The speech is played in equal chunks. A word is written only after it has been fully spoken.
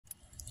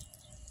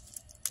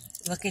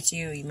Look at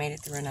you. You made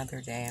it through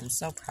another day. I'm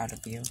so proud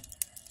of you.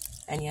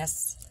 And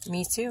yes,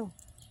 me too.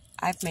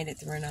 I've made it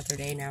through another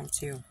day now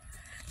too.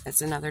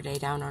 That's another day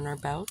down on our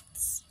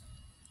belts.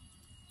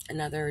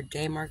 Another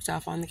day marked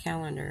off on the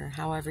calendar,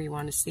 however you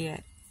want to see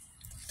it.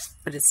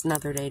 But it's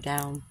another day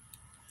down.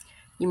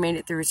 You made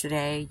it through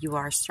today. You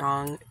are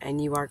strong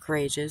and you are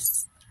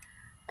courageous.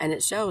 And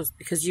it shows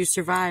because you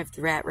survived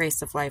the rat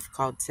race of life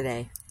called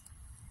today.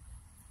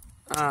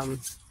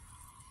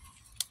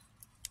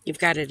 You've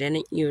got it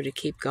in you to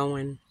keep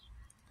going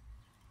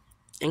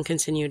and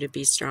continue to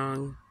be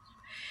strong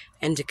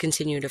and to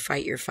continue to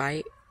fight your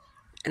fight.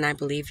 And I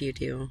believe you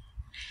do.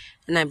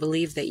 And I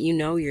believe that you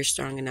know you're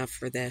strong enough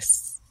for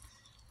this.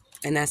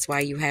 And that's why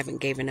you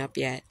haven't given up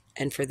yet.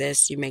 And for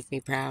this, you make me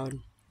proud.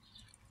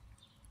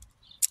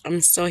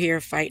 I'm still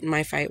here fighting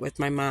my fight with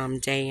my mom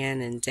day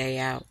in and day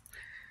out.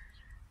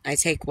 I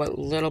take what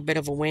little bit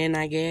of a win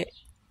I get,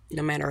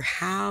 no matter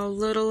how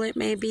little it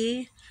may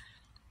be,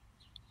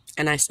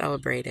 and I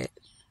celebrate it.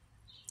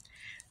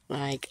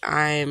 Like,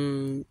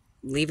 I'm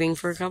leaving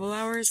for a couple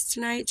hours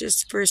tonight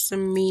just for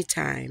some me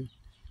time.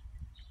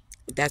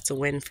 That's a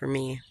win for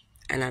me,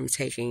 and I'm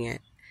taking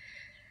it.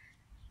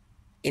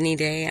 Any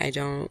day I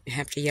don't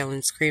have to yell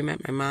and scream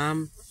at my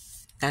mom,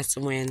 that's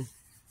a win.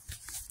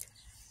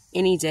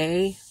 Any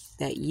day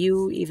that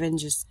you even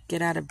just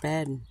get out of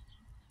bed,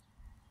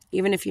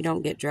 even if you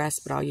don't get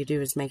dressed, but all you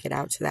do is make it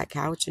out to that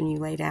couch and you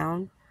lay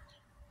down,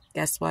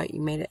 guess what?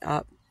 You made it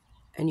up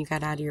and you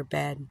got out of your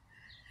bed.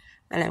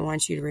 And I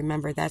want you to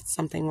remember that's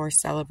something worth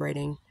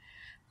celebrating,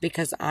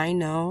 because I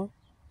know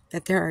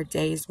that there are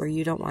days where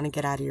you don't want to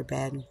get out of your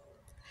bed,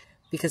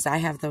 because I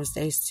have those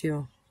days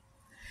too.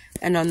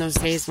 And on those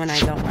days when I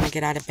don't want to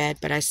get out of bed,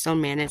 but I still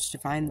manage to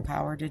find the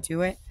power to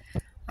do it,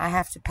 I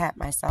have to pat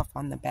myself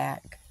on the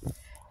back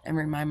and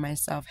remind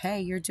myself,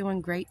 hey, you're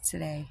doing great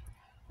today.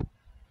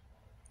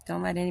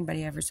 Don't let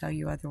anybody ever tell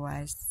you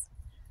otherwise.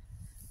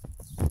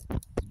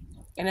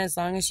 And as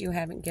long as you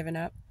haven't given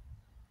up,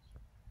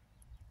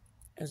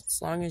 as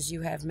long as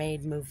you have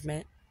made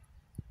movement,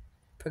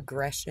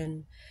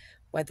 progression,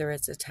 whether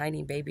it's a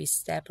tiny baby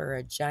step or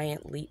a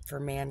giant leap for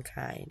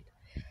mankind,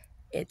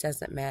 it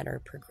doesn't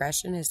matter.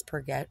 Progression is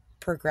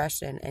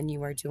progression, and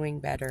you are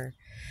doing better,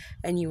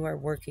 and you are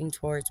working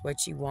towards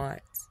what you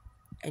want,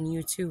 and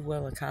you too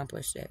will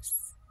accomplish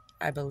this.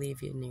 I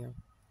believe in you.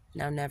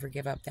 Now never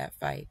give up that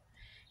fight.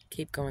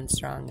 Keep going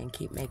strong and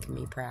keep making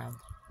me proud.